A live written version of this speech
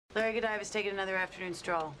Larry Godiva's taking another afternoon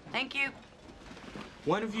stroll. Thank you.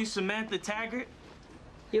 One of you Samantha Taggart?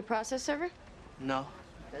 You a process server? No.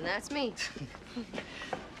 Then that's me. You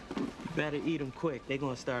better eat them quick. They're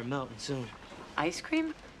gonna start melting soon. Ice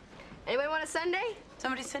cream? Anybody want a sundae?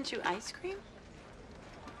 Somebody sent you ice cream?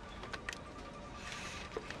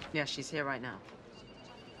 Yeah, she's here right now.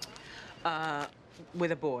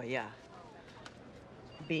 With a boy, yeah.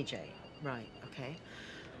 BJ, right, okay.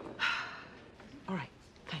 All right,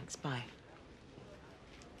 thanks, bye.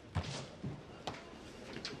 I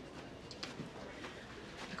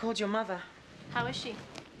called your mother. How is she?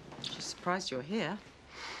 She's surprised you're here.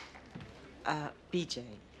 BJ,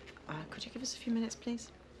 could you give us a few minutes,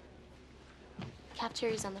 please?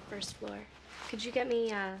 Cafeteria's on the first floor. Could you get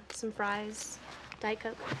me some fries, Diet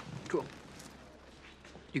Coke? Cool.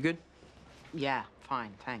 You good? Yeah,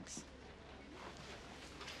 fine, thanks.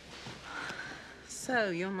 So,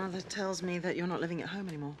 your mother tells me that you're not living at home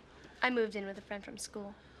anymore. I moved in with a friend from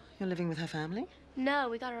school. You're living with her family? No,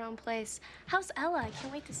 we got our own place. How's Ella? I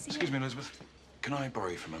can't wait to see her. Excuse me, Elizabeth. Can I borrow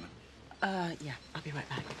you for a moment? Yeah, I'll be right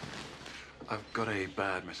back. I've got a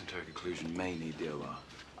bad mesenteric occlusion, may need the OR.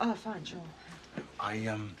 Oh, fine, sure. I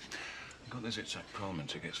got the zigzag Perlman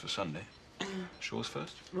tickets for Sunday. Shaw's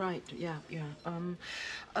first? Right, yeah.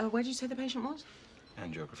 Where did you say the patient was?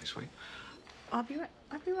 And geography suite. I'll be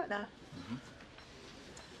right there.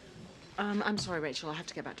 I'm sorry, Rachel, I have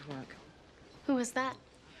to get back to work. Who was that?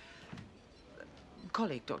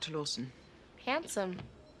 Colleague, Dr. Lawson. Handsome.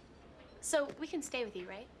 So we can stay with you,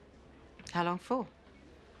 right? How long for?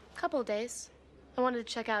 Couple of days. I wanted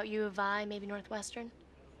to check out U of I, maybe Northwestern.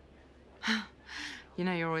 You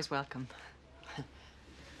know, you're always welcome.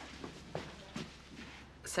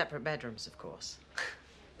 Separate bedrooms, of course.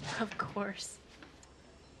 Of course.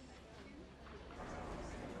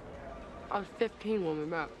 I was 15 when we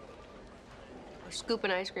met. We're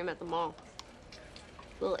scooping ice cream at the mall.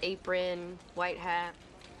 Little apron, white hat,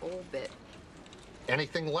 whole bit.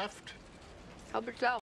 Anything left? Help yourself.